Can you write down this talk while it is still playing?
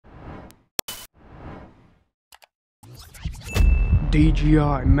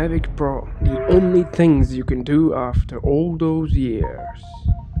DJI Mavic Pro, the only things you can do after all those years.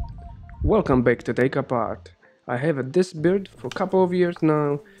 Welcome back to TakeApart. I have this build for a couple of years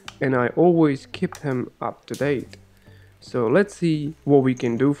now and I always keep him up to date. So let's see what we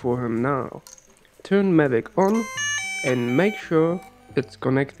can do for him now. Turn Mavic on and make sure it's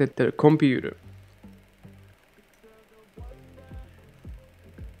connected to the computer.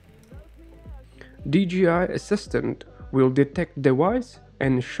 DJI Assistant will detect device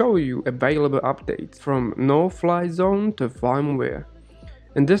and show you available updates from no-fly zone to firmware.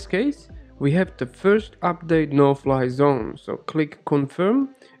 In this case, we have the first update no-fly zone, so click confirm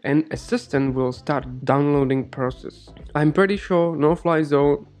and Assistant will start downloading process. I'm pretty sure no-fly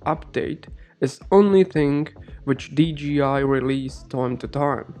zone update is only thing which DJI release time to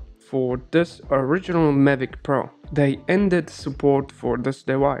time. For this original Mavic Pro, they ended support for this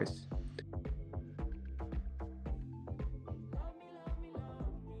device.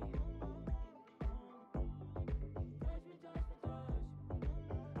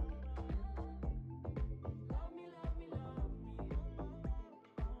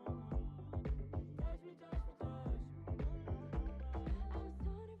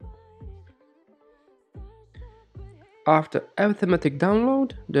 After automatic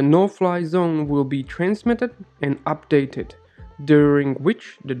download, the no-fly zone will be transmitted and updated, during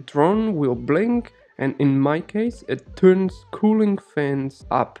which the drone will blink and in my case it turns cooling fans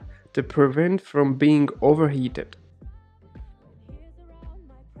up to prevent from being overheated.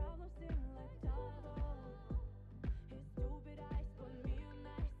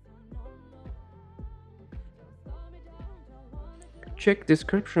 Check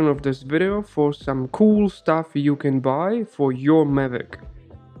description of this video for some cool stuff you can buy for your Mavic.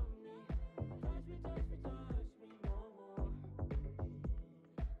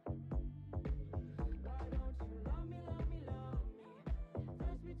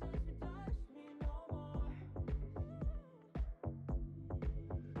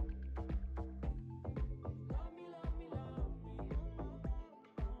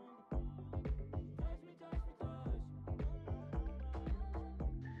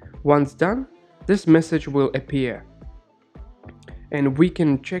 Once done, this message will appear and we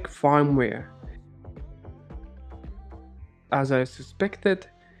can check firmware. As I suspected,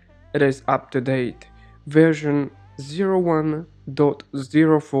 it is up to date, version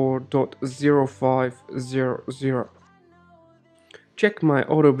 01.04.0500. Check my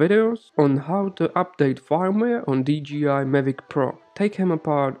other videos on how to update firmware on DJI Mavic Pro, take him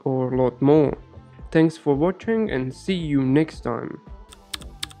apart or a lot more. Thanks for watching and see you next time.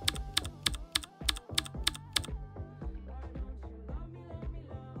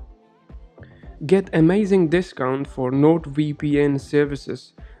 Get amazing discount for NordVPN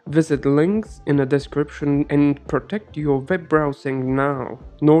services. Visit links in the description and protect your web browsing now.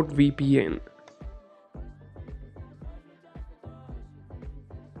 NordVPN.